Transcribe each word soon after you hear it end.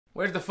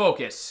Where's the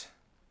focus?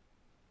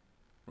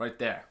 Right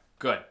there.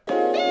 Good.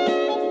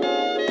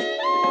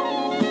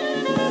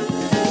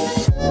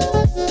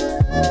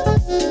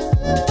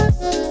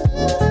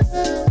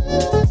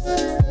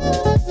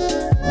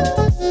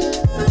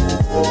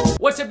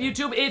 What's up,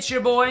 YouTube? It's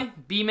your boy,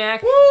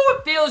 BMAC. Woo!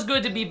 It feels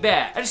good to be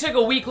back. I just took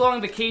a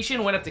week-long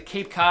vacation, went up to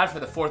Cape Cod for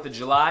the 4th of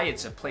July.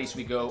 It's a place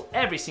we go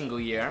every single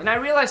year. And I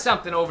realized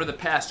something over the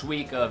past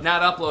week of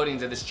not uploading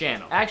to this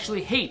channel. I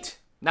actually hate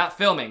not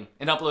filming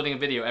and uploading a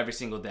video every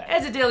single day.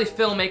 As a daily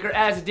filmmaker,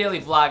 as a daily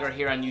vlogger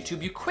here on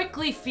YouTube, you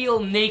quickly feel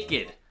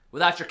naked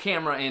without your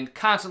camera and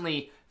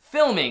constantly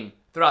filming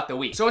throughout the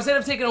week. So instead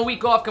of taking a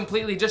week off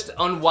completely just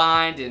to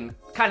unwind and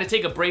kind of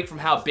take a break from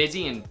how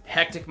busy and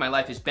hectic my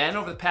life has been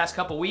over the past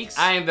couple weeks,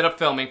 I ended up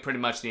filming pretty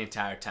much the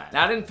entire time.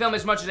 Now, I didn't film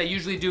as much as I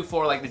usually do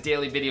for like the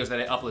daily videos that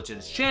I upload to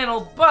this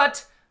channel,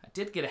 but I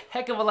did get a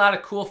heck of a lot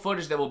of cool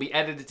footage that will be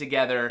edited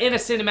together in a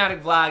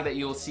cinematic vlog that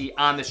you will see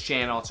on this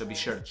channel, so be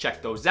sure to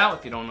check those out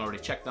if you don't already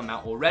check them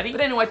out already. But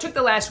anyway, I took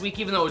the last week,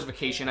 even though it was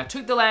vacation, I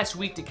took the last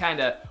week to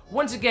kind of,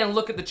 once again,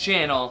 look at the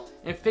channel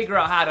and figure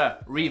out how to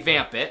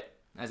revamp it,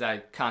 as I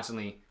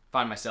constantly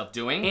find myself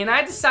doing. And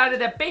I decided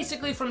that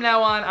basically from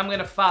now on, I'm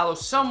gonna follow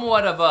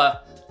somewhat of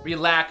a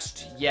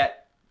relaxed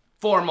yet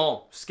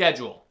formal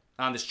schedule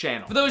on this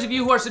channel. For those of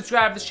you who are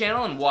subscribed to this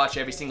channel and watch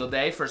every single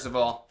day, first of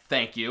all,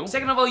 thank you.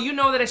 Second of all, you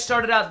know that I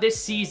started out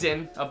this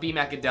season of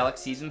BMACadelic,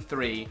 season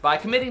 3, by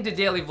committing to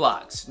daily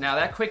vlogs. Now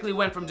that quickly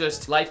went from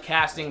just life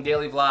casting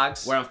daily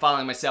vlogs, where I'm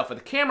following myself with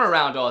a camera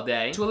around all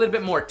day, to a little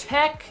bit more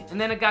tech, and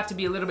then it got to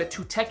be a little bit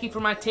too techy for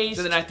my taste.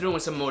 So then I threw in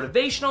some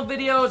motivational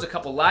videos, a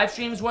couple live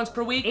streams once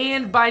per week,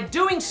 and by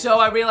doing so,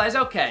 I realized,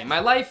 okay, my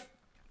life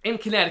in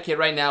Connecticut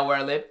right now where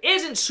I live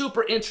isn't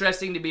super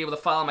interesting to be able to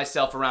follow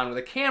myself around with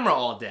a camera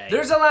all day.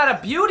 There's a lot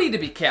of beauty to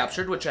be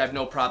captured, which I have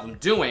no problem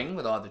doing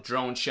with all the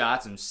drone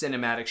shots and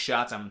cinematic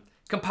shots I'm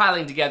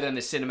compiling together in the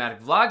cinematic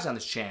vlogs on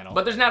this channel.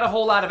 But there's not a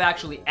whole lot of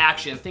actually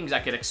action, things I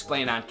could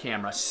explain on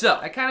camera. So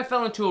I kind of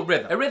fell into a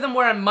rhythm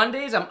where on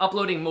Mondays I'm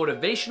uploading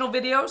motivational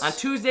videos, on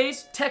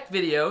Tuesdays tech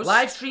videos,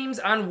 live streams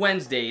on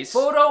Wednesdays,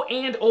 photo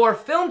and or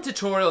film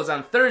tutorials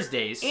on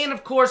Thursdays, and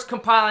of course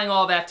compiling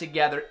all that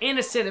together in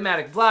a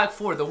cinematic vlog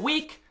for the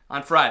week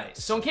on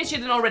Fridays. So in case you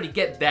didn't already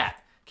get that,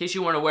 in case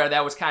you weren't aware,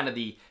 that was kind of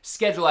the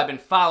schedule I've been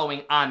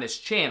following on this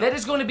channel. That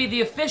is going to be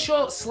the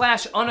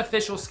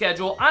official/unofficial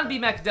schedule on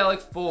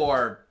BMACadelic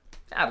for,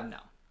 I don't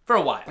know, for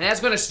a while. And that's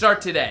going to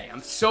start today.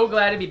 I'm so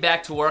glad to be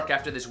back to work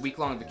after this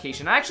week-long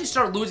vacation. I actually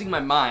start losing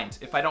my mind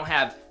if I don't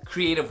have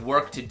creative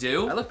work to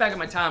do. I look back at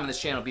my time on this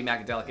channel,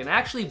 BMACadelic, and it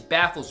actually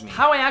baffles me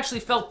how I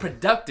actually felt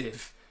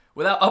productive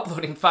without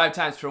uploading 5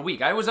 times per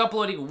week. I was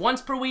uploading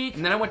once per week,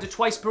 and then I went to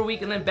twice per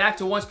week, and then back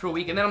to once per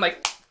week, and then I'm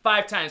like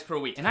 5 times per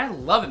week. And I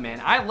love it,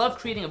 man. I love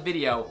creating a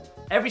video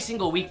every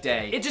single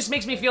weekday. It just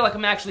makes me feel like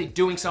I'm actually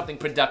doing something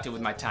productive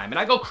with my time. And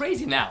I go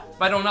crazy now if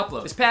I don't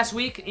upload. This past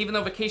week, even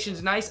though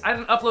vacation's nice, I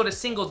didn't upload a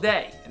single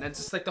day. And it's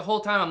just like the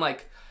whole time I'm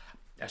like,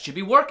 I should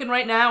be working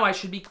right now. I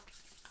should be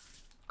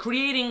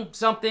creating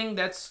something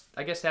that's,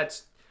 I guess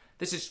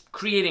this is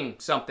creating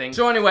something.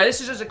 So anyway,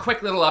 this is just a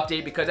quick little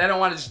update because I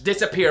don't want to just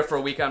disappear for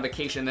a week on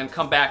vacation and then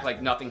come back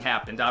like nothing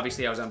happened.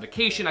 Obviously, I was on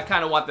vacation. I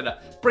kind of wanted to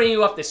bring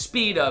you up to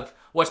speed of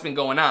what's been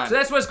going on. So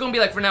that's what it's gonna be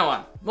like for now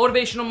on.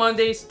 Motivational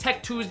Mondays,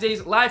 Tech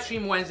Tuesdays, live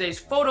stream Wednesdays,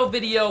 photo,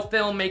 video,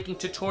 filmmaking,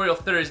 tutorial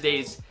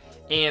Thursdays,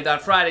 and on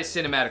Fridays,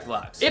 cinematic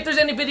vlogs. If there's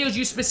any videos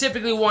you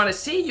specifically want to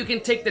see, you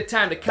can take the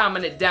time to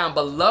comment it down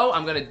below.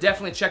 I'm gonna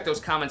definitely check those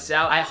comments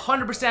out. I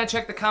 100%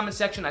 check the comment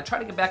section. I try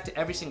to get back to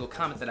every single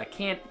comment that I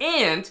can,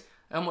 and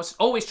I almost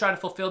always try to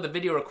fulfill the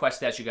video requests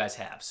that you guys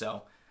have.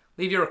 So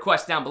leave your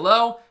request down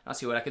below. I'll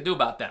see what I can do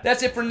about that.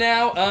 That's it for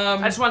now.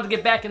 I just wanted to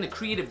get back in the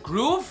creative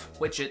groove,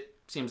 which it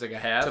seems like I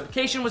have. So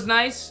vacation was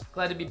nice.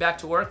 Glad to be back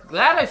to work.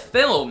 Glad I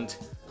filmed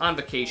on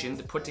vacation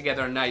to put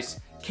together a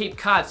nice Cape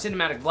Cod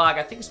cinematic vlog.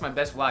 I think it's my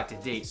best vlog to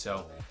date,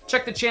 so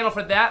check the channel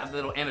for that. A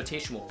little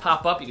annotation will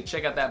pop up. You can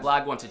check out that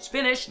vlog once it's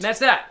finished. And that's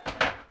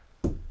that.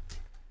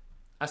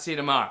 I'll see you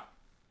tomorrow.